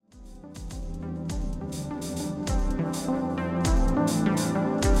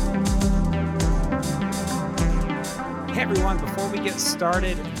everyone. Before we get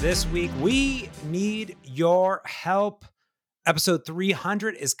started this week, we need your help. Episode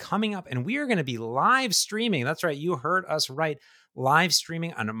 300 is coming up, and we are going to be live streaming. That's right. You heard us right. Live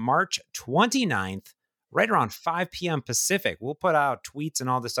streaming on March 29th, right around 5 p.m. Pacific. We'll put out tweets and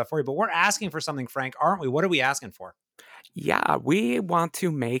all this stuff for you, but we're asking for something, Frank, aren't we? What are we asking for? Yeah, we want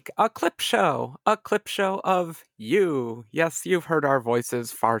to make a clip show of you. Yes, you've heard our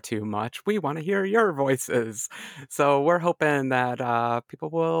voices far too much. We want to hear your voices. So we're hoping that people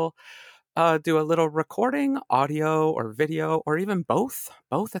will do a little recording, audio or video, or even both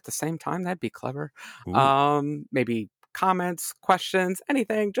at the same time. That'd be clever. Maybe comments, questions,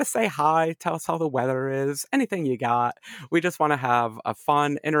 anything. Just say hi, tell us how the weather is, anything you got. We just want to have a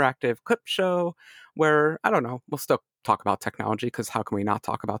fun, interactive clip show where, I don't know, we'll still talk about technology, because how can we not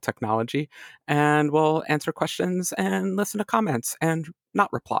talk about technology? And we'll answer questions and listen to comments and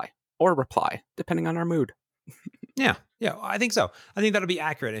not reply or reply, depending on our mood. Yeah, I think so. I think that'll be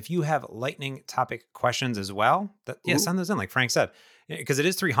accurate. If you have lightning topic questions as well, send those in, like Frank said, because it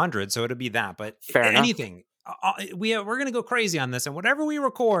is 300, so it'll be that. But Fair anything, we're going to go crazy on this, and whatever we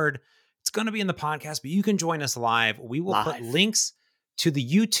record, it's going to be in the podcast. But you can join us live. We will put links to the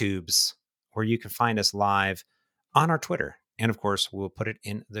YouTubes where you can find us live on our Twitter, and of course, we'll put it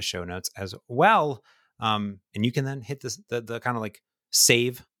in the show notes as well. And you can then hit the kind of like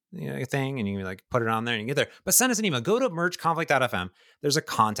save thing, and you can like put it on there and you get there. But send us an email. Go to mergeconflict.fm. There's a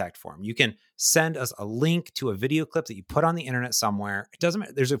contact form. You can send us a link to a video clip that you put on the internet somewhere. It doesn't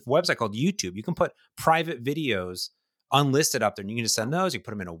matter. There's a website called YouTube. You can put private videos unlisted up there, and you can just send those. You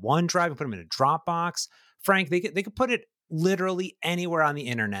put them in a OneDrive, you put them in a Dropbox. Frank, they could put it literally anywhere on the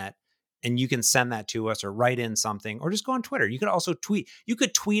internet, and you can send that to us or write in something, or just go on Twitter. You could also tweet. You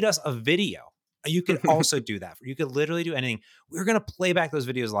could tweet us a video. You can also do that. You could literally do anything. We're going to play back those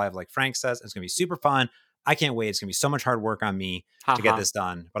videos live, like Frank says. It's going to be super fun. I can't wait. It's going to be so much hard work on me to get this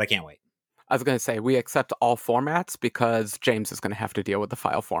done, but I can't wait. I was going to say, we accept all formats because James is going to have to deal with the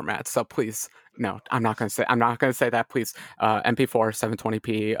file format. So please, no, I'm not going to say that. Please, MP4,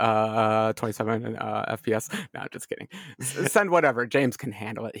 720p, 27 FPS. No, just kidding. Send whatever. James can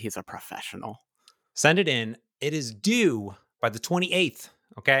handle it. He's a professional. Send it in. It is due by the 28th.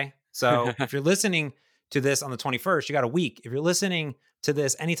 Okay. So if you're listening to this on the 21st, you got a week. If you're listening to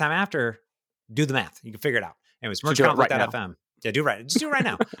this anytime after, do the math. You can figure it out. Anyways, mergeconflict.fm. Yeah, do it right. Just do it right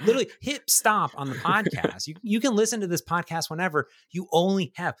now. Literally hit stop on the podcast. You can listen to this podcast whenever. You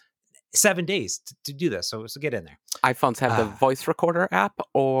only have 7 days to do this. So get in there. iPhones have the voice recorder app,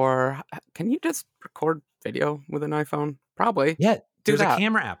 or can you just record video with an iPhone? Probably. Yeah. There's a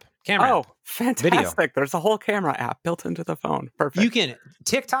camera app. Fantastic. Video. There's a whole camera app built into the phone. Perfect. You can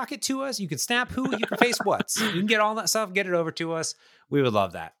TikTok it to us. You can snap who. You can FaceWhat's. You can get all that stuff. Get it over to us. We would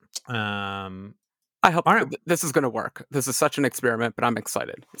love that. I hope this is going to work. This is such an experiment, but I'm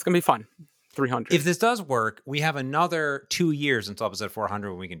excited. It's going to be fun. 300. If this does work, we have another 2 years until episode 400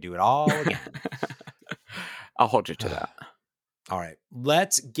 when we can do it all again. I'll hold you to that. All right,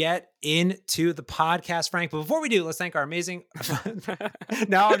 let's get into the podcast, Frank. But before we do, let's thank our amazing...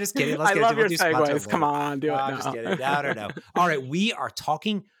 No, I'm just kidding. I love your segues. Come on, do it now. I'm just kidding. No. All right, we are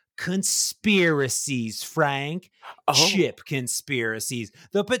talking conspiracies, Frank. Chip conspiracies.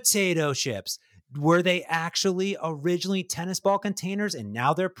 The potato chips. Were they actually originally tennis ball containers and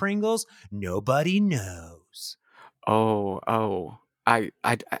now they're Pringles? Nobody knows. I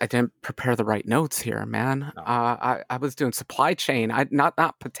didn't prepare the right notes here, man. No. I was doing supply chain.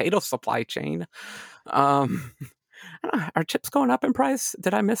 Not potato supply chain. I don't know, are chips going up in price?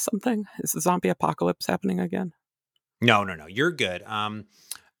 Did I miss something? Is the zombie apocalypse happening again? No. You're good. One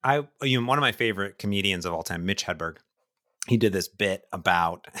of my favorite comedians of all time, Mitch Hedberg. He did this bit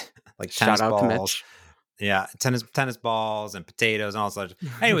about like tennis Shout out balls. To Mitch. Yeah, tennis balls and potatoes and all such.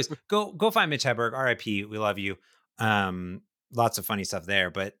 Anyways, go find Mitch Hedberg. R.I.P. We love you. Lots of funny stuff there,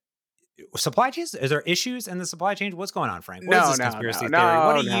 but supply chains, is there issues in the supply chain? What's going on, Frank? What is this conspiracy theory?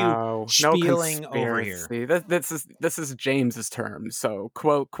 What are you spieling over here? This is James's term. So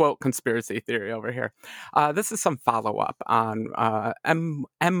quote conspiracy theory over here. This is some follow up on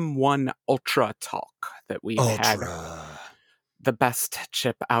M1 Ultra talk that we had. The best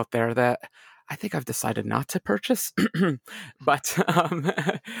chip out there that I think I've decided not to purchase. But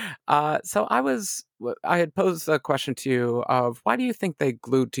so I had posed a question to you of why do you think they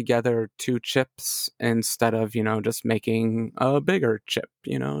glued together two chips instead of, just making a bigger chip,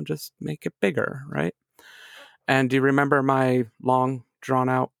 just make it bigger, right? And do you remember my long drawn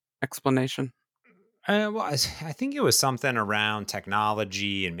out explanation? Well, I think it was something around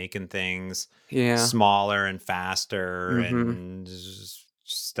technology and making things smaller and faster and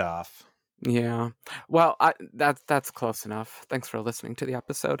stuff. Yeah. Well, that's close enough. Thanks for listening to the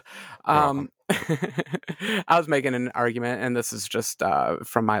episode. You're welcome. I was making an argument, and this is just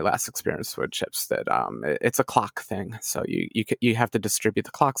from my last experience with chips, that it's a clock thing. So you have to distribute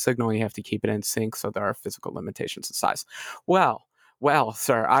the clock signal, and you have to keep it in sync. So there are physical limitations of size. Well,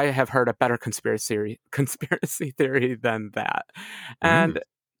 sir, I have heard a better conspiracy theory than that, and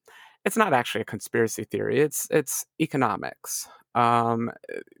it's not actually a conspiracy theory. It's economics.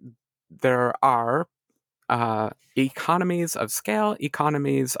 There are economies of scale,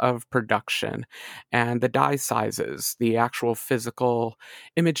 economies of production, and the die sizes, the actual physical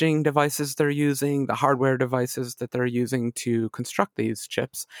imaging devices they're using, the hardware devices that they're using to construct these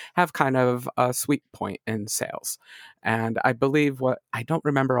chips have kind of a sweet point in sales. And I believe I don't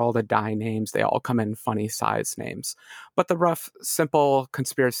remember all the die names, they all come in funny size names. But the rough, simple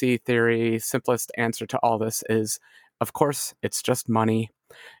conspiracy theory, simplest answer to all this is, of course, it's just money.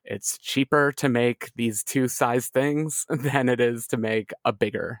 It's cheaper to make these two size things than it is to make a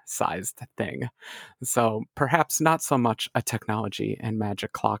bigger sized thing. So perhaps not so much a technology and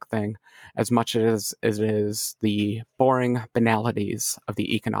magic clock thing as much as it is the boring banalities of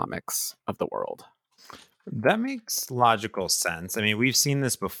the economics of the world. That makes logical sense. I mean, we've seen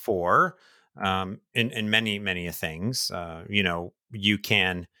this before in many things. You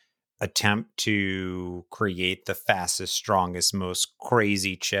can attempt to create the fastest, strongest, most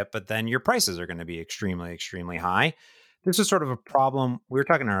crazy chip, but then your prices are going to be extremely, extremely high. This is sort of a problem. We were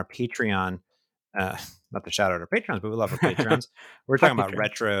talking on our Patreon, not to shout out our Patreons, but we love our Patreons. We're Hi, talking about Patreon.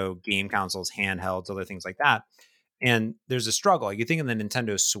 retro game consoles, handhelds, other things like that. And there's a struggle. Like you think of the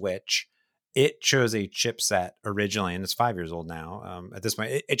Nintendo Switch, it chose a chipset originally, and it's 5 years old now. At this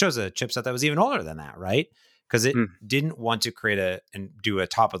point, it chose a chipset that was even older than that, right? Because it didn't want to create and do a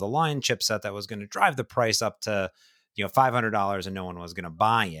top of the line chipset that was going to drive the price up to, $500, and no one was going to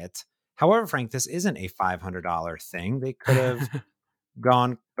buy it. However, Frank, this isn't a $500 thing. They could have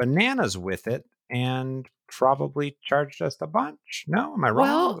gone bananas with it and probably charged us a bunch. No, am I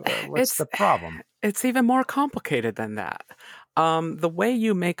Well, wrong? What's the problem? it's even more complicated than that. The way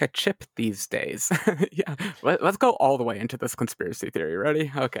you make a chip these days, yeah, let's go all the way into this conspiracy theory.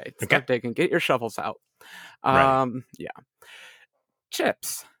 Ready? Okay, start digging. Get your shovels out. Yeah.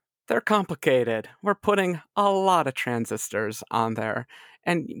 Chips, they're complicated. We're putting a lot of transistors on there.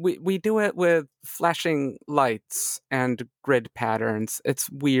 And we do it with flashing lights and grid patterns. It's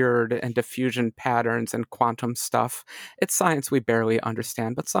weird, and diffusion patterns and quantum stuff. It's science we barely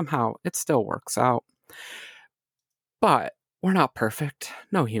understand, but somehow it still works out. But we're not perfect.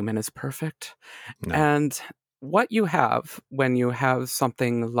 No human is perfect. No. And what you have when you have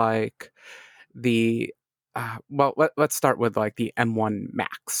something like the let's start with like the M1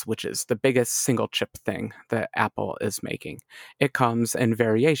 Max, which is the biggest single chip thing that Apple is making. It comes in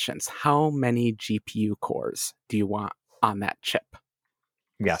variations. How many GPU cores do you want on that chip?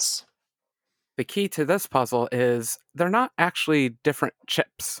 Yes. The key to this puzzle is they're not actually different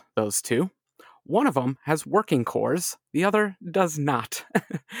chips, those two. One of them has working cores, the other does not.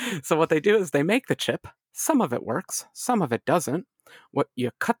 So what they do is they make the chip. Some of it works, some of it doesn't. What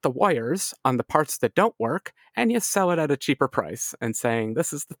you cut the wires on the parts that don't work, and you sell it at a cheaper price, and saying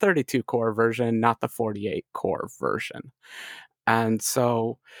this is the 32 core version, not the 48 core version. And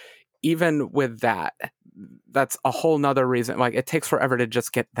so even with that, that's a whole nother reason. Like it takes forever to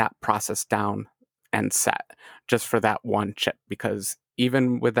just get that process down and set just for that one chip, because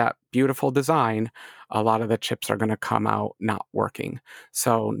even with that beautiful design, a lot of the chips are going to come out not working.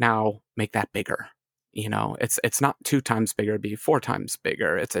 So now make that bigger. It's not 2 times bigger, it'd be 4 times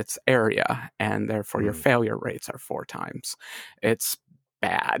bigger. It's area, and therefore your failure rates are 4 times. It's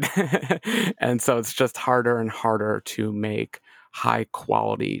bad. And so it's just harder and harder to make high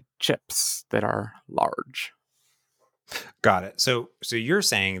quality chips that are large. Got it. So you're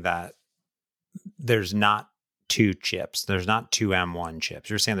saying that there's not 2 chips. There's not 2 M1 chips.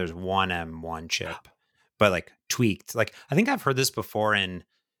 You're saying there's one M1 chip, but like tweaked. Like I think I've heard this before in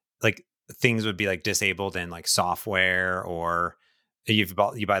like things would be like disabled in like software, or you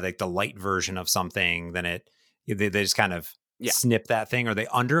buy like the light version of something, then they just kind of snip that thing, or they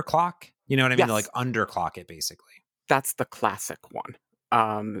underclock. You know what I mean? Yes. They like underclock it basically. That's the classic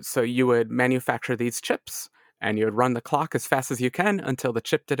one. So you would manufacture these chips, and you would run the clock as fast as you can until the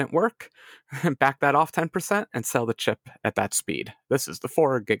chip didn't work, back that off 10%, and sell the chip at that speed. This is the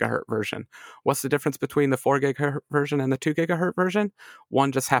 4 gigahertz version. What's the difference between the 4 gigahertz version and the 2 gigahertz version?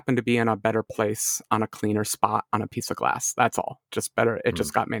 One just happened to be in a better place, on a cleaner spot, on a piece of glass. That's all. Just better. It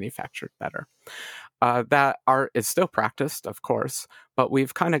just got manufactured better. That art is still practiced, of course, but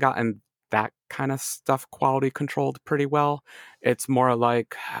we've kind of gotten that kind of stuff quality controlled pretty well. It's more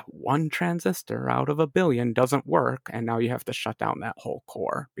like one transistor out of a billion doesn't work, and now you have to shut down that whole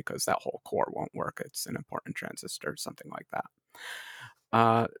core because that whole core won't work. It's an important transistor, something like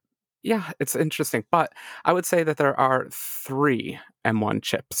that. Yeah, it's interesting. But I would say that there are 3 M1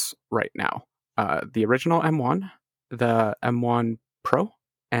 chips right now. The original M1, the M1 Pro,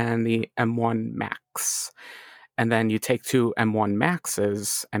 and the M1 Max. And then you take 2 M1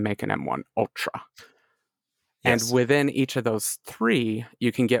 Maxes and make an M1 Ultra. Yes. And within each of those 3,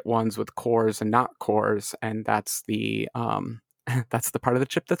 you can get ones with cores and not cores, and that's the that's the part of the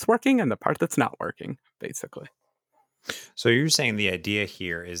chip that's working and the part that's not working, basically. So you're saying the idea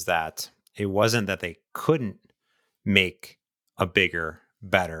here is that it wasn't that they couldn't make a bigger,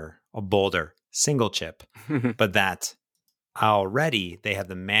 better, a bolder single chip, but that already they had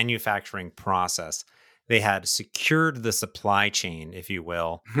the manufacturing process. They had secured the supply chain, if you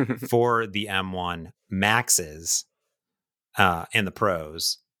will, for the M1 Maxes and the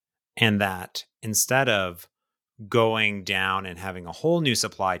Pros. And that instead of going down and having a whole new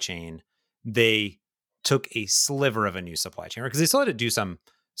supply chain, they took a sliver of a new supply chain, because they still had to do some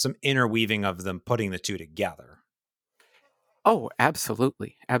interweaving of them putting the two together. Oh,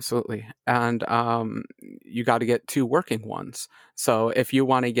 absolutely. Absolutely. And you got to get 2 working ones. So if you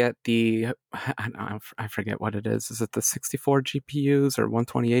want to get the, I forget what it is it the 64 GPUs or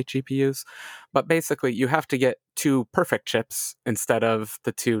 128 GPUs? But basically, you have to get 2 perfect chips instead of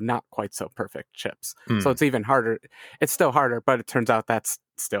the 2 not quite so perfect chips. So it's even harder. It's still harder, but it turns out that's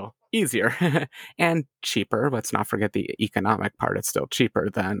still easier and cheaper. Let's not forget the economic part. It's still cheaper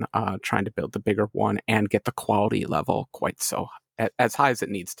than trying to build the bigger one and get the quality level quite so as high as it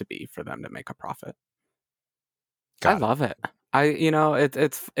needs to be for them to make a profit. I love it.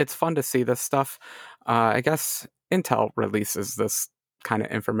 It's fun to see this stuff. I guess Intel releases this kind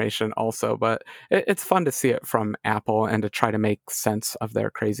of information also, but it's fun to see it from Apple and to try to make sense of their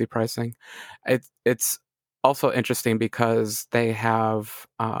crazy pricing. It's also interesting because they have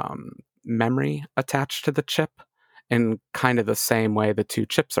memory attached to the chip in kind of the same way the 2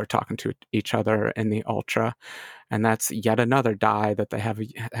 chips are talking to each other in the Ultra. And that's yet another die that they have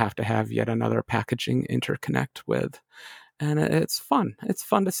to have yet another packaging interconnect with. And it's fun. It's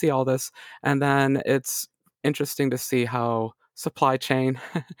fun to see all this. And then it's interesting to see how supply chain,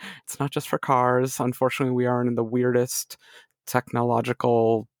 it's not just for cars. Unfortunately, we are in the weirdest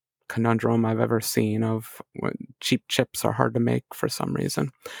technological conundrum I've ever seen of when cheap chips are hard to make for some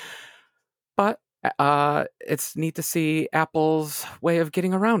reason. But it's neat to see Apple's way of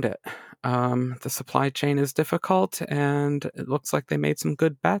getting around it. The supply chain is difficult, and it looks like they made some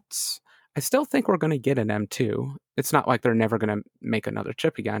good bets. I still think we're going to get an M2. It's not like they're never going to make another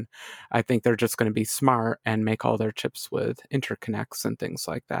chip again. I think they're just going to be smart and make all their chips with interconnects and things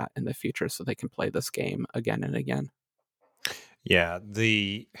like that in the future so they can play this game again and again. Yeah,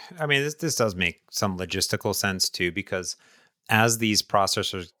 this does make some logistical sense too, because as these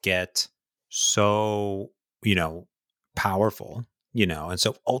processors get so, powerful, and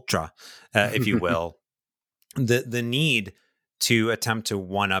so ultra, if you will, the need to attempt to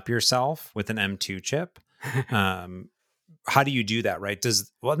one up yourself with an M2 chip, how do you do that, right?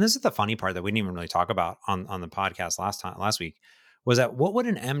 And this is the funny part that we didn't even really talk about on the podcast last week, was that what would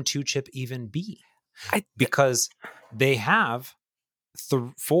an M2 chip even be? Because they have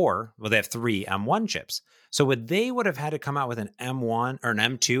they have 3 M1 chips. So would have had to come out with an M1 or an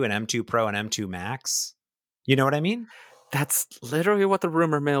M2, an M2 Pro, and M2 Max? You know what I mean? That's literally what the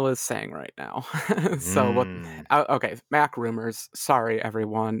rumor mill is saying right now. Okay, Mac rumors. Sorry,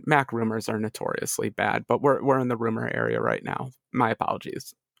 everyone. Mac rumors are notoriously bad, but we're in the rumor area right now. My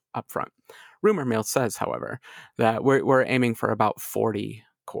apologies up front. Rumor mill says, however, that we're aiming for about 40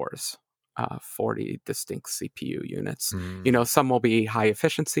 cores. 40 distinct CPU units. Some will be high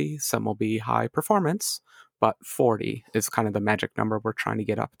efficiency, some will be high performance, but 40 is kind of the magic number we're trying to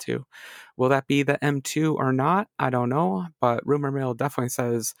get up to. Will that be the M2 or not? I don't know, but rumor mill definitely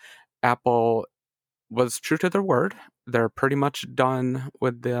says Apple was true to their word. They're pretty much done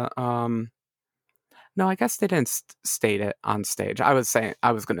with the no, I guess they didn't state it on stage. I was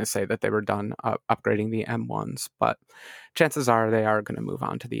going to say that they were done upgrading the M1s, but chances are they are going to move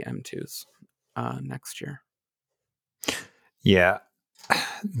on to the M2s next year. Yeah,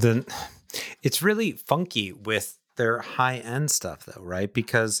 it's really funky with their high end stuff, though, right?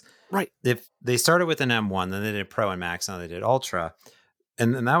 Because if they started with an M1, then they did Pro and Max, now they did Ultra,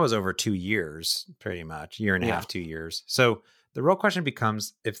 and that was over 2 years, pretty much, year and a half, 2 years. So the real question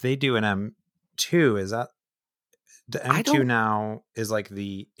becomes, if they do an M2, is that the M2 now is like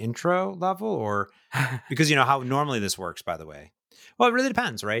the intro level, or because how normally this works, by the way? Well, it really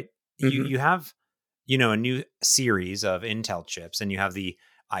depends, right? you have, a new series of Intel chips, and you have the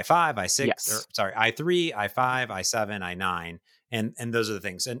i5, i6, i3, i5, i7, i9, and those are the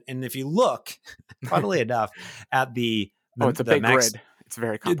things. And if you look, funnily enough, at the it's a big grid. It's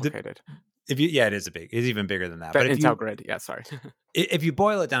very complicated. It's even bigger than that. But Intel grid, yeah, sorry. If you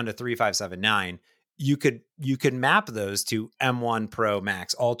boil it down to 3, 5, 7, 9, you could map those to M1 Pro,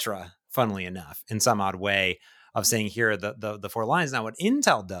 Max, Ultra, funnily enough, in some odd way of saying here are the 4 lines. Now, what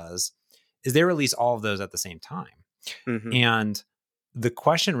Intel does is they release all of those at the same time. And the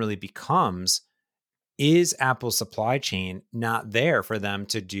question really becomes, is Apple's supply chain not there for them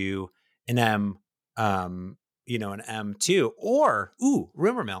to do an an M2, or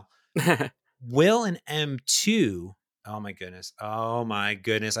rumor mill, will an M2? Oh my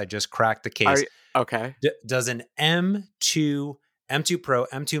goodness! I just cracked the case. Okay. Does an M2 Pro,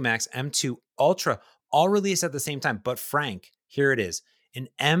 M2 Max, M2 Ultra all release at the same time? But Frank, here it is: an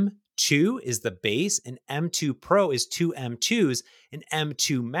M2 is the base, an M2 Pro is 2 M2s, an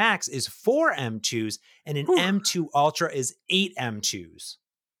M2 Max is 4 M2s, and an M2 Ultra is 8 M2s.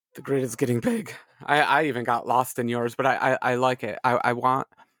 The grid is getting big. I even got lost in yours, but I like it. I want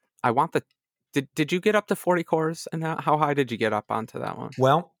the. Did you get up to 40 cores? And how high did you get up onto that one?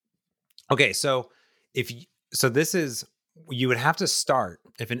 Well, okay, so you would have to start,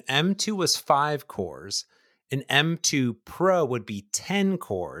 if an M2 was 5 cores, an M2 Pro would be 10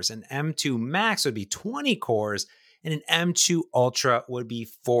 cores, an M2 Max would be 20 cores, and an M2 Ultra would be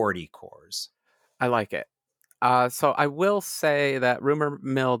 40 cores. I like it. So I will say that rumor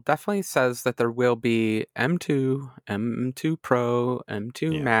mill definitely says that there will be M2, M2 Pro,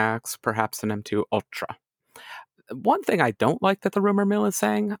 M2 Max, perhaps an M2 Ultra. One thing I don't like that the rumor mill is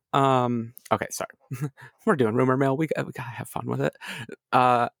saying, okay, sorry, we're doing rumor mill. We gotta have fun with it.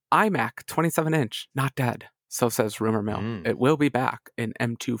 iMac 27-inch, not dead. So says rumor mill. It will be back in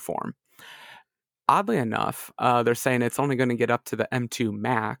M2 form. Oddly enough, they're saying it's only going to get up to the M2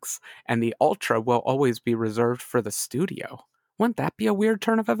 Max, and the Ultra will always be reserved for the studio. Wouldn't that be a weird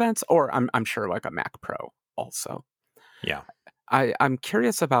turn of events? Or I'm sure like a Mac Pro also. Yeah. I'm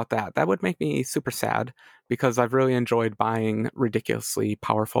curious about that. That would make me super sad because I've really enjoyed buying ridiculously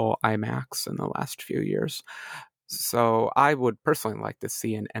powerful iMacs in the last few years. So I would personally like to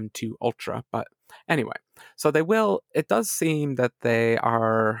see an M2 Ultra. But anyway, so it does seem that they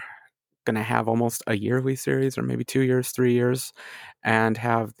are going to have almost a yearly series, or maybe 2 years, 3 years, and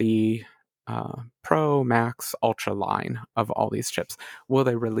have the Pro, Max, Ultra line of all these chips. Will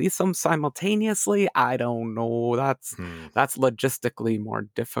they release them simultaneously? I don't know. That's logistically more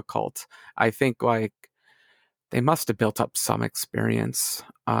difficult. I think like they must have built up some experience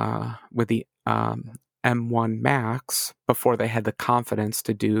with the M1 Max before they had the confidence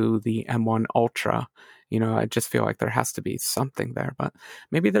to do the M1 Ultra. I just feel like there has to be something there, but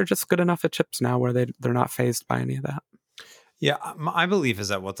maybe they're just good enough at chips now where they're not fazed by any of that. Yeah, my belief is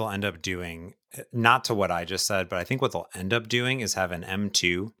that what they'll end up doing, not to what I just said, but I think what they'll end up doing is have an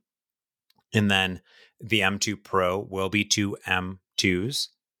M2, and then the M2 Pro will be 2 M2s.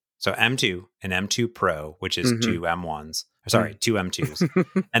 So M2 and M2 Pro, which is 2 M1s, 2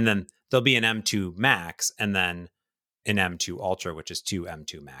 M2s. And then there'll be an M2 Max, and then an M2 Ultra, which is 2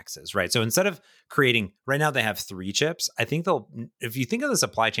 M2 Maxes, right? So instead of creating, right now they have 3 chips. I think if you think of the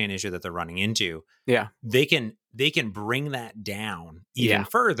supply chain issue that they're running into, they can bring that down even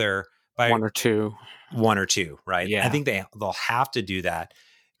further by 1 or 2, right? Yeah. I think they'll have to do that,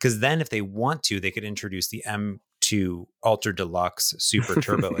 because then if they want to, they could introduce the M2 Ultra Deluxe Super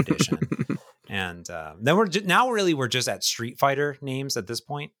Turbo Edition. And then we're just at Street Fighter names at this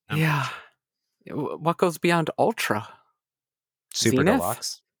point. What goes beyond Ultra? Super Zenith?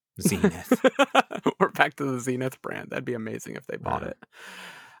 Deluxe? Zenith. We're back to the Zenith brand. That'd be amazing if they bought it.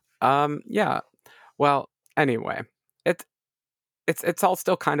 Yeah. Well, anyway, it's all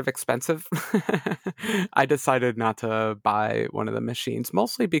still kind of expensive. I decided not to buy one of the machines,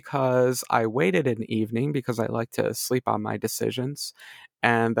 mostly because I waited an evening because I like to sleep on my decisions,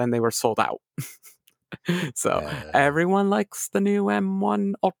 and then they were sold out. So everyone likes the new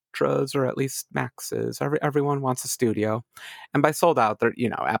M1 Ultras, or at least Maxes. Everyone wants a studio, and by sold out,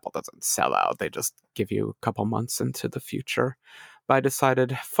 Apple doesn't sell out. They just give you a couple months into the future. But I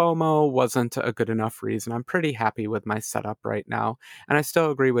decided FOMO wasn't a good enough reason. I'm pretty happy with my setup right now, and I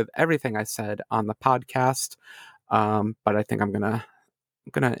still agree with everything I said on the podcast. But I think I'm gonna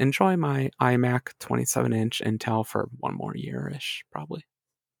enjoy my iMac 27-inch Intel for 1 more year-ish, probably.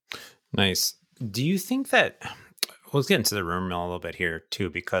 Nice. Do you think that, let's get into the rumor mill a little bit here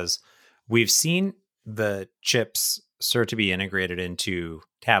too, because we've seen the chips start to be integrated into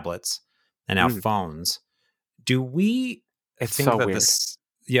tablets and now phones. Do we think so that weird.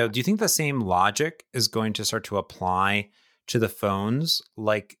 Yeah. Do you think the same logic is going to start to apply to the phones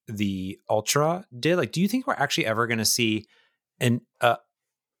like the Ultra did? Like, do you think we're actually ever going to see an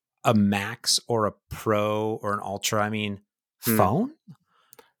a Max or a Pro or an Ultra? I mean, phone? Do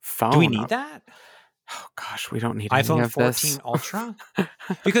we Phone. need that? Oh gosh, we don't need any iPhone of 14 this. Ultra?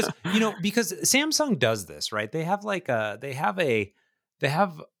 Because because Samsung does this, right? They have like they have a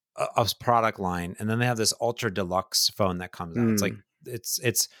product line, and then they have this ultra deluxe phone that comes out. It's like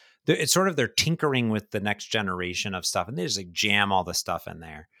it's sort of they're tinkering with the next generation of stuff, and they just like jam all the stuff in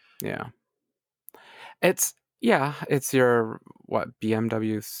there. Yeah. It's your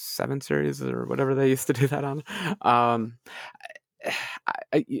BMW 7 Series or whatever they used to do that on.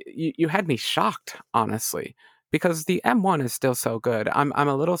 You had me shocked, honestly, because the M1 is still so good. I'm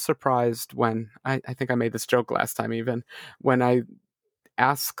a little surprised when I think I made this joke last time, even when I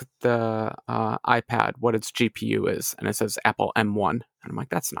ask the iPad what its GPU is, and it says Apple M1, and I'm like,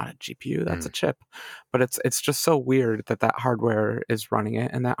 that's not a GPU, that's a chip. But it's just so weird that hardware is running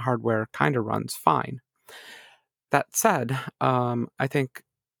it, and that hardware kind of runs fine. That said, I think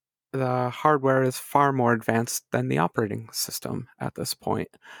the hardware is far more advanced than the operating system at this point.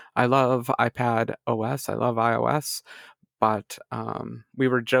 I love iPad OS, I love iOS, but we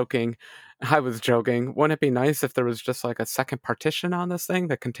were joking. I was joking. Wouldn't it be nice if there was just like a second partition on this thing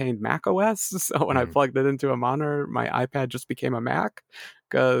that contained Mac OS? So when I plugged it into a monitor, my iPad just became a Mac?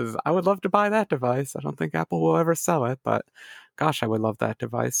 Because I would love to buy that device. I don't think Apple will ever sell it, but gosh, I would love that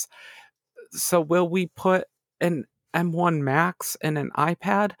device. So will we put an M1 Max in an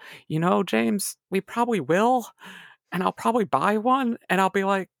iPad? James, we probably will. And I'll probably buy one, and I'll be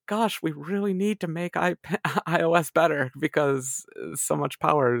like, gosh, we really need to make iOS better because so much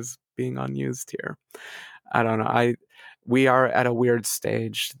power is being unused here. I don't know. We are at a weird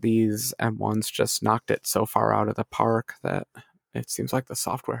stage. These M1s just knocked it so far out of the park that it seems like the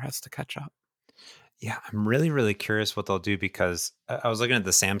software has to catch up. Yeah, I'm really, really curious what they'll do, because I was looking at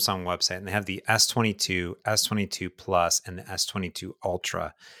the Samsung website, and they have the S22, S22 Plus, and the S22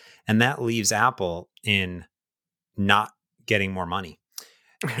 Ultra. And that leaves Apple in not getting more money.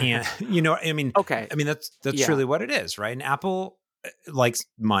 And Okay. I mean that's truly what it is, right? And Apple likes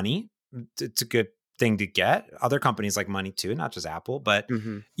money. It's a good thing to get. Other companies like money too, not just Apple. But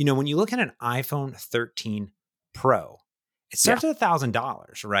when you look at an iPhone 13 Pro, it starts at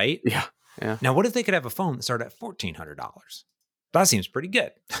 $1,000, right? Yeah. Yeah. Now, what if they could have a phone that started at $1,400? That seems pretty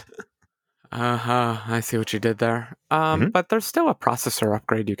good. I see what you did there. But there's still a processor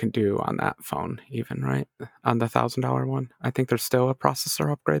upgrade you can do on that phone, even, right? On the $1,000 one. I think there's still a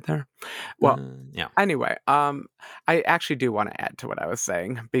processor upgrade there. Well, yeah. Anyway, I actually do want to add to what I was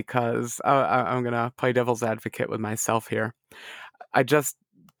saying, because I'm going to play devil's advocate with myself here. I just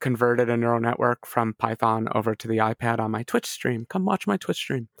converted a neural network from Python over to the iPad on my Twitch stream. Come watch my Twitch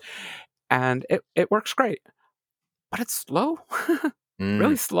stream. And it works great. But it's slow.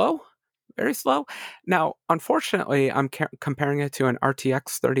 Really slow. Very slow. Now, unfortunately, I'm comparing it to an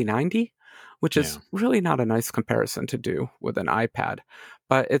RTX 3090, which is really not a nice comparison to do with an iPad.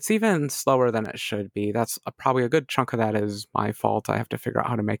 But it's even slower than it should be. That's probably a good chunk of that is my fault. I have to figure out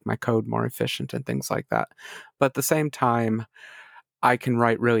how to make my code more efficient and things like that. But at the same time, I can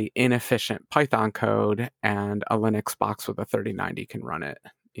write really inefficient Python code, and a Linux box with a 3090 can run it,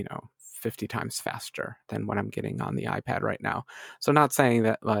 50 times faster than what I'm getting on the iPad right now. So not saying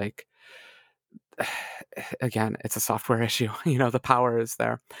that, like, again, it's a software issue. The power is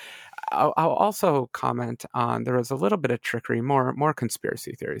there. I'll also comment on, there was a little bit of trickery, more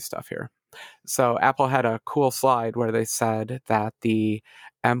conspiracy theory stuff here. So Apple had a cool slide where they said that the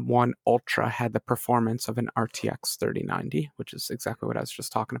M1 Ultra had the performance of an RTX 3090, which is exactly what I was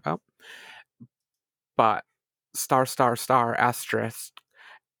just talking about. But ******,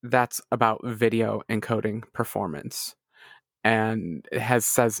 that's about video encoding performance, and it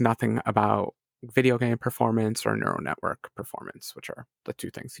says nothing about video game performance or neural network performance, which are the two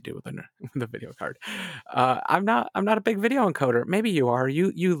things you do with the video card. I'm not a big video encoder. Maybe you are.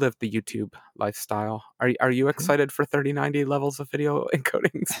 You live the YouTube lifestyle. Are you excited for 3090 levels of video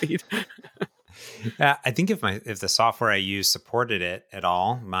encoding speed? I think if the software I use supported it at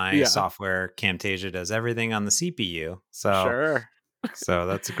all, my software Camtasia does everything on the CPU. So sure. So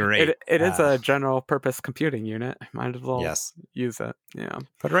that's great. It is a general purpose computing unit. Might as well use it. Yeah.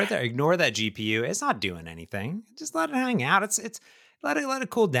 But right there, ignore that GPU. It's not doing anything. Just let it hang out. It's let it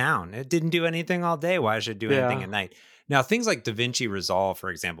cool down. It didn't do anything all day. Why should it do anything at night? Now, things like DaVinci Resolve,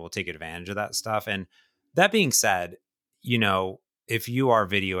 for example, will take advantage of that stuff. And that being said, if you are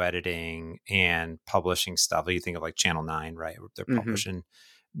video editing and publishing stuff, you think of like Channel 9, right? They're publishing,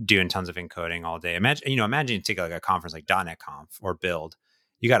 doing tons of encoding all day. Imagine you take like a conference like .NET Conf or Build.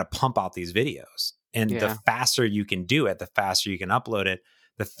 you got to pump out these videos. And the faster you can do it, the faster you can upload it,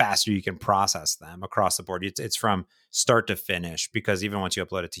 the faster you can process them across the board. It's from start to finish, because even once you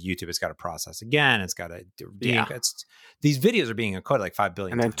upload it to YouTube, it's got to process again. It's got to these videos are being encoded like 5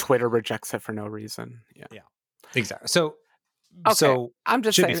 billion and then times. Twitter rejects it for no reason. Yeah, exactly. So I'm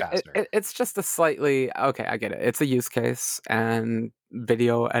just saying it's just a slightly I get it. It's a use case, and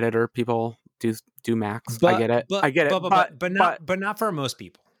video editor people do Macs. I get it. But not for most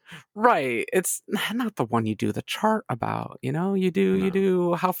people. Right. It's not the one you do the chart about, you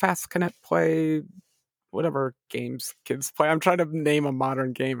do how fast can it play whatever games kids play. I'm trying to name a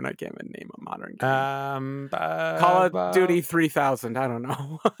modern game and I can't even name a modern game. Call of Duty 3000. I don't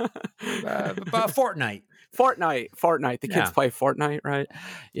know. Fortnite. The kids play Fortnite, right?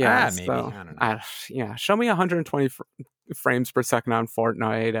 Yeah. Maybe. So, I don't know. Show me 120 frames per second on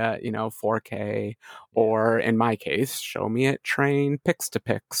Fortnite at 4K, or in my case, show me it train pix to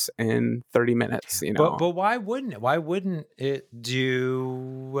pix in 30 minutes. But why wouldn't it? Why wouldn't it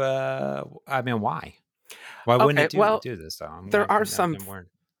do? Why? Why wouldn't it do this though? There are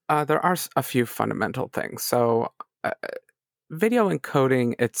a few fundamental things. So, video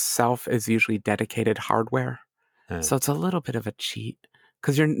encoding itself is usually dedicated hardware, so it's a little bit of a cheat.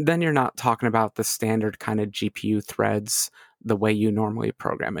 Because you're not talking about the standard kind of GPU threads the way you normally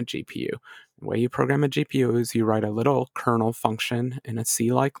program a GPU. The way you program a GPU is you write a little kernel function in a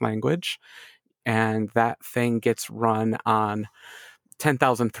C-like language, and that thing gets run on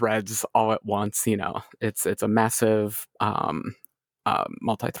 10,000 threads all at once. It's a massive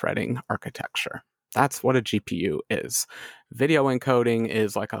multi-threading architecture. That's what a GPU is. Video encoding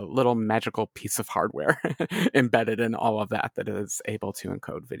is like a little magical piece of hardware embedded in all of that is able to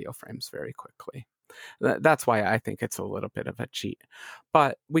encode video frames very quickly. That's why I think it's a little bit of a cheat.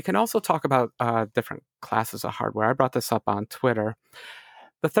 But we can also talk about different classes of hardware. I brought this up on Twitter.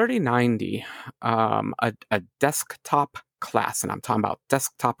 The 3090, a desktop class, and I'm talking about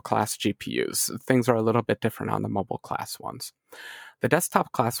desktop class GPUs. Things are a little bit different on the mobile class ones. The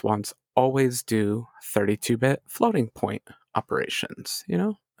desktop class ones always do 32-bit floating point operations.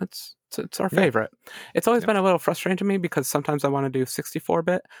 It's our favorite. It's always been a little frustrating to me because sometimes I want to do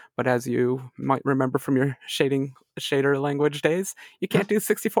 64-bit, but as you might remember from your shader language days, you can't do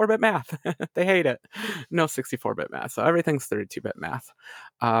 64-bit math. They hate it. No 64-bit math. So everything's 32-bit math.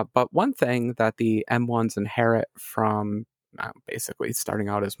 But one thing that the M1s inherit from basically starting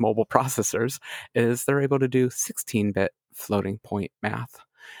out as mobile processors is they're able to do 16-bit floating point math.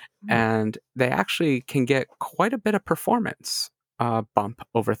 And they actually can get quite a bit of performance bump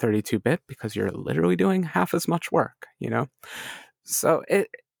over 32-bit because you're literally doing half as much work, So it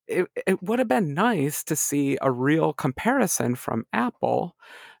would have been nice to see a real comparison from Apple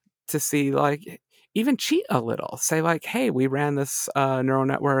to see, like, even cheat a little. Say, like, hey, we ran this neural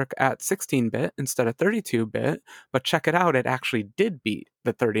network at 16-bit instead of 32-bit, but check it out, it actually did beat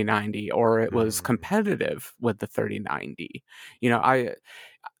the 3090, or it was competitive with the 3090.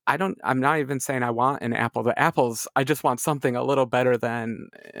 I'm not even saying I want an Apple. The Apples, I just want something a little better than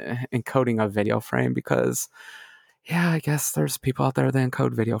encoding a video frame because, I guess there's people out there that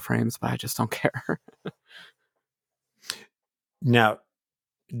encode video frames, but I just don't care. Now,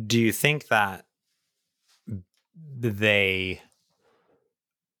 do you think that they,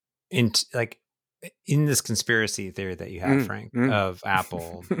 in this conspiracy theory that you have, Frank, of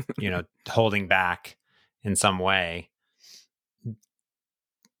Apple, holding back in some way,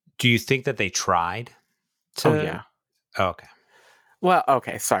 do you think that they tried to? Oh, yeah. Oh, okay. Well,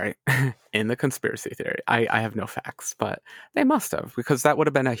 okay, sorry. In the conspiracy theory, I have no facts, but they must have, because that would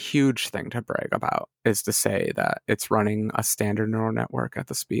have been a huge thing to brag about, is to say that it's running a standard neural network at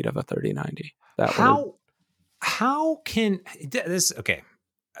the speed of a 3090. How can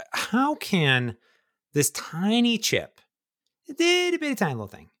this tiny chip, itty bitty tiny little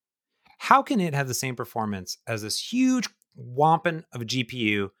thing, how can it have the same performance as this huge wampum of a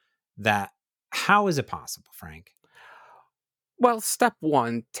GPU? How is it possible, Frank? Well, step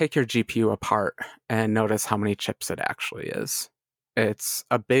one, take your GPU apart and notice how many chips it actually is. It's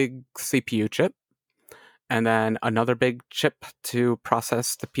a big CPU chip, and then another big chip to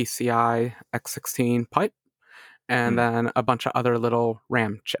process the PCI X16 pipe, and then a bunch of other little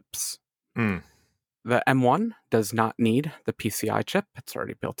RAM chips. The M1 does not need the PCI chip. It's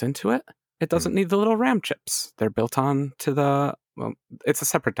already built into it. It doesn't need the little RAM chips. They're built on to it's a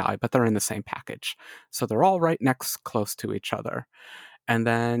separate die, but they're in the same package. So they're all right next, close to each other. And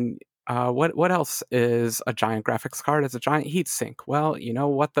then what else is a giant graphics card? It's a giant heatsink. Well, you know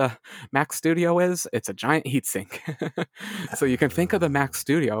what the Mac Studio is? It's a giant heatsink. So you can think of the Mac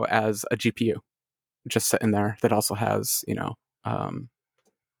Studio as a GPU just sitting there that also has,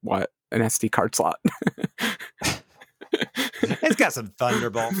 an SD card slot. It's got some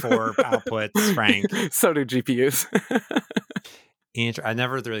Thunderbolt 4 outputs, Frank. So do GPUs. I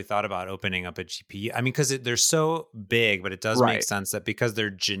never really thought about opening up a GPU. I mean, because they're so big, but it does make sense that because they're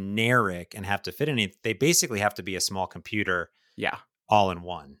generic and have to fit in it, they basically have to be a small computer. Yeah. All in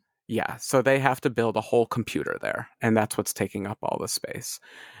one. Yeah. So they have to build a whole computer there. And that's what's taking up all the space.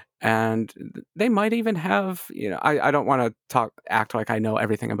 And they might even have, I don't want to act like I know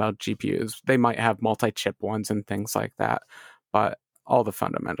everything about GPUs. They might have multi-chip ones and things like that. But all the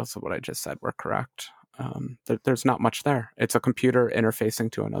fundamentals of what I just said were correct. There's not much there. It's a computer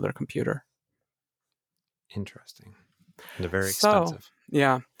interfacing to another computer. Interesting. They're very expensive.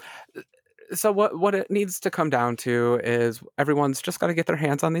 Yeah. So what it needs to come down to is everyone's just got to get their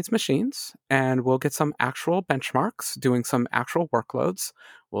hands on these machines, and we'll get some actual benchmarks doing some actual workloads.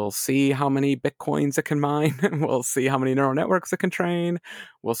 We'll see how many Bitcoins it can mine. We'll see how many neural networks it can train.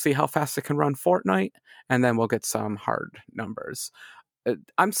 We'll see how fast it can run Fortnite, and then we'll get some hard numbers.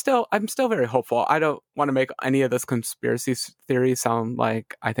 I'm still very hopeful. I don't want to make any of this conspiracy theory sound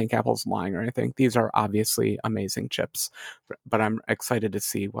like I think Apple's lying or anything. These are obviously amazing chips, but I'm excited to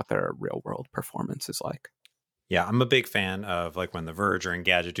see what their real world performance is like. Yeah, I'm a big fan of like when The Verge or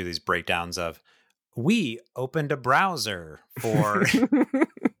Engadget do these breakdowns of, we opened a browser for,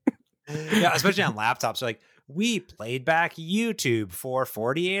 yeah, especially on laptops. So like, we played back YouTube for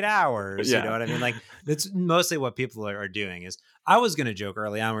 48 hours. Yeah. You know what I mean? Like, that's mostly what people are doing. Is I was going to joke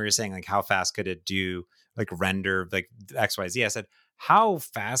early on where you're saying like, how fast could it do like render like XYZ? I said, how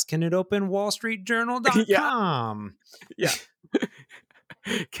fast can it open wallstreetjournal.com? Yeah.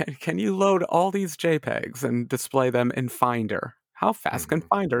 Can you load all these JPEGs and display them in Finder? How fast can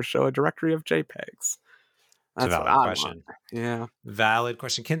Finder show a directory of JPEGs? That's a valid question. Yeah. Valid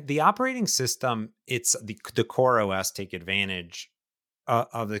question. Can the operating system, it's the Core OS, take advantage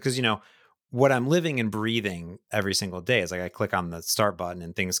of it? Because, what I'm living and breathing every single day is like I click on the start button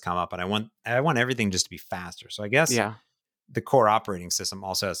and things come up, and I want everything just to be faster. So I guess the core operating system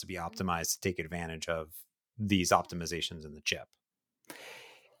also has to be optimized to take advantage of these optimizations in the chip.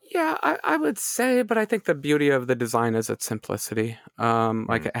 Yeah, I would say, but I think the beauty of the design is its simplicity.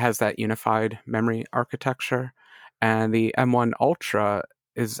 Like it has that unified memory architecture, and the M1 Ultra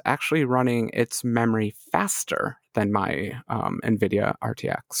is actually running its memory faster than my NVIDIA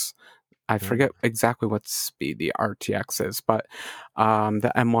RTX. I forget exactly what speed the RTX is, but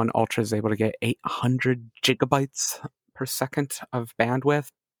the M1 Ultra is able to get 800 gigabytes per second of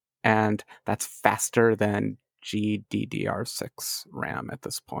bandwidth, and that's faster than GDDR6 RAM at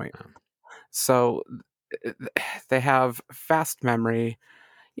this point. So they have fast memory.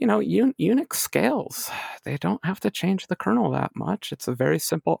 Unix scales. They don't have to change the kernel that much. It's a very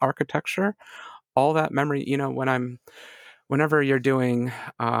simple architecture. All that memory, whenever you're doing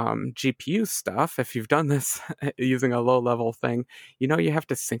GPU stuff, if you've done this using a low-level thing, you have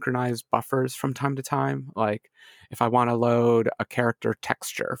to synchronize buffers from time to time. Like if I want to load a character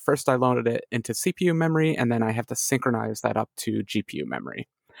texture, first I loaded it into CPU memory, and then I have to synchronize that up to GPU memory.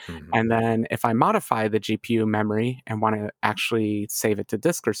 And then if I modify the GPU memory and want to actually save it to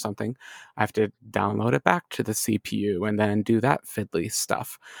disk or something, I have to download it back to the CPU and then do that fiddly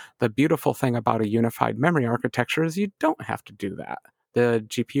stuff. The beautiful thing about a unified memory architecture is you don't have to do that. The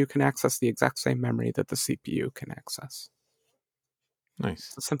GPU can access the exact same memory that the CPU can access.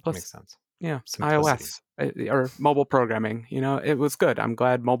 Nice. Simplicity. Makes sense. Yeah. Simplicity. iOS or mobile programming. It was good. I'm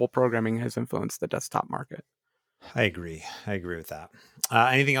glad mobile programming has influenced the desktop market. I agree with that.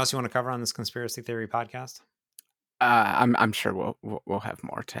 Anything else you want to cover on this conspiracy theory podcast? I'm sure we'll have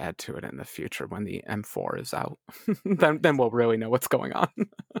more to add to it in the future when the M4 is out. then we'll really know what's going on.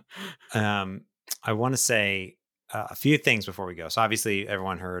 I want to say a few things before we go. So obviously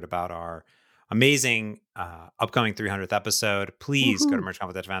everyone heard about our amazing upcoming 300th episode. Please go to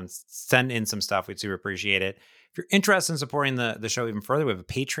merchconf.fm, send in some stuff. We'd super appreciate it. If you're interested in supporting the show even further, we have a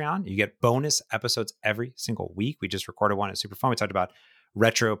Patreon. You get bonus episodes every single week. We just recorded one. It's super fun. We talked about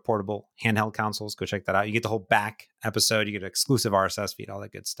retro portable handheld consoles. Go check that out. You get the whole back episode. You get exclusive RSS feed, all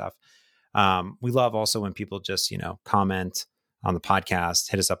that good stuff. We love also when people just, comment on the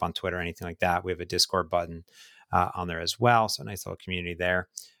podcast, hit us up on Twitter, anything like that. We have a Discord button on there as well. So nice little community there.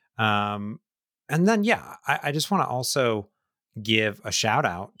 And then, I just want to also give a shout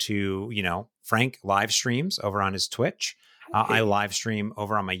out to, Frank live streams over on his Twitch. I live stream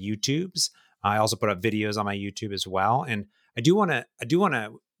over on my YouTubes. I also put up videos on my YouTube as well. And I do want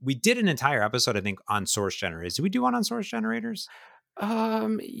to, we did an entire episode, I think, on source generators. Did we do one on source generators?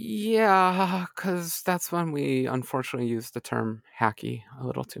 Yeah, because that's when we unfortunately used the term hacky a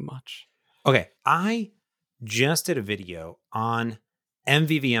little too much. Okay. I just did a video on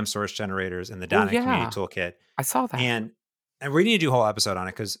MVVM source generators in the .NET Community Toolkit. I saw that. And we need to do a whole episode on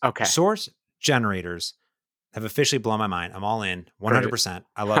it because source generators have officially blown my mind. I'm all in 100%.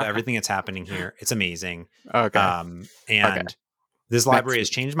 I love everything that's happening here. It's amazing. This library has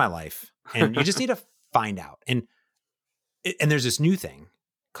changed my life, and you just need to find out. And there's this new thing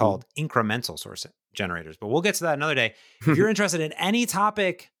called incremental source generators, but we'll get to that another day. If you're interested in any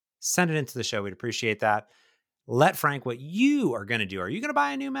topic, send it into the show. We'd appreciate that. Let Frank what you are going to do. Are you going to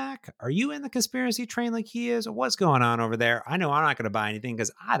buy a new Mac? Are you in the conspiracy train like he is? What's going on over there? I know I'm not going to buy anything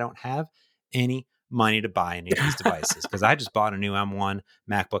because I don't have any money to buy any of these devices because I just bought a new M1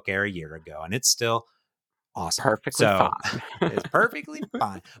 MacBook Air a year ago and it's still awesome. Perfectly fine. It's perfectly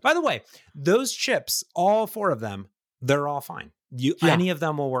fine. By the way, those chips, all 4 of them, they're all fine. Any of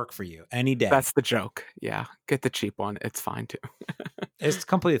them will work for you any day. That's the joke. Yeah. Get the cheap one. It's fine too. It's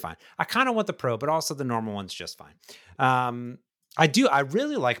completely fine. I kind of want the Pro, but also the normal one's just fine. I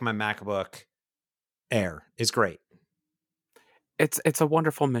really like my MacBook Air. It's great. It's a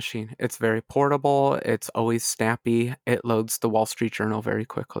wonderful machine. It's very portable. It's always snappy. It loads the Wall Street Journal very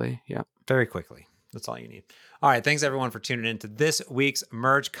quickly. Yeah. Very quickly. That's all you need. All right. Thanks everyone for tuning in to this week's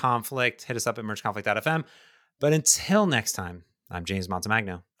Merge Conflict. Hit us up at mergeconflict.fm. But until next time, I'm James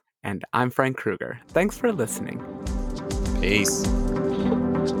Montemagno. And I'm Frank Krueger. Thanks for listening. Peace.